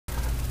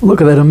Look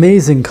at that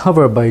amazing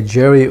cover by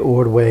Jerry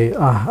Ordway.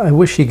 I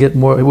wish he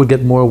would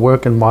get more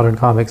work in modern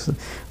comics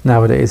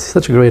nowadays. He's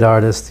such a great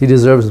artist. He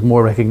deserves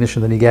more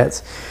recognition than he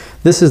gets.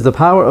 This is The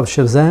Power of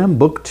Shazam,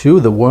 Book 2,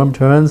 The Worm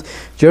Turns.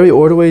 Jerry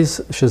Ordway's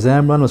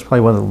Shazam run was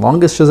probably one of the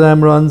longest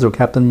Shazam runs, or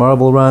Captain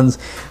Marvel runs,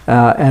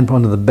 and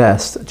one of the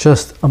best.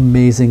 Just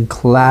amazing,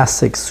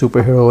 classic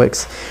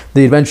superheroics.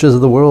 The Adventures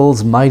of the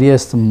World's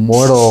Mightiest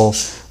Mortal.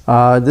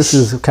 This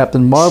is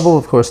Captain Marvel,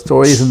 of course,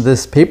 stories in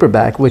this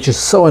paperback, which is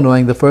so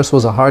annoying. The first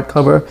was a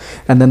hardcover,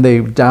 and then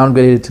they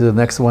downgraded to the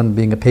next one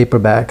being a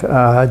paperback.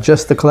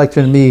 Just the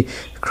collector in me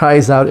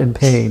cries out in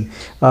pain.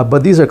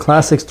 But these are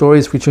classic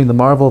stories featuring the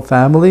Marvel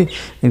family,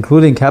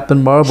 including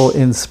Captain Marvel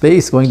in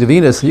space going to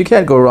Venus. You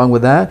can't go wrong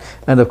with that.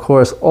 And of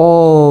course,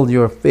 all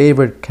your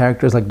favorite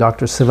characters like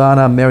Dr.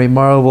 Sivana, Mary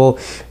Marvel,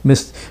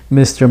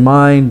 Mr.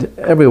 Mind,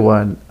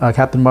 everyone,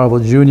 Captain Marvel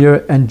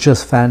Jr., and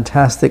just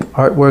fantastic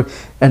artwork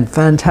and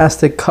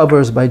fantastic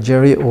covers by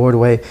Jerry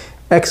Ordway.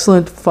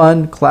 Excellent,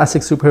 fun,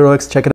 classic superheroics. Check it out.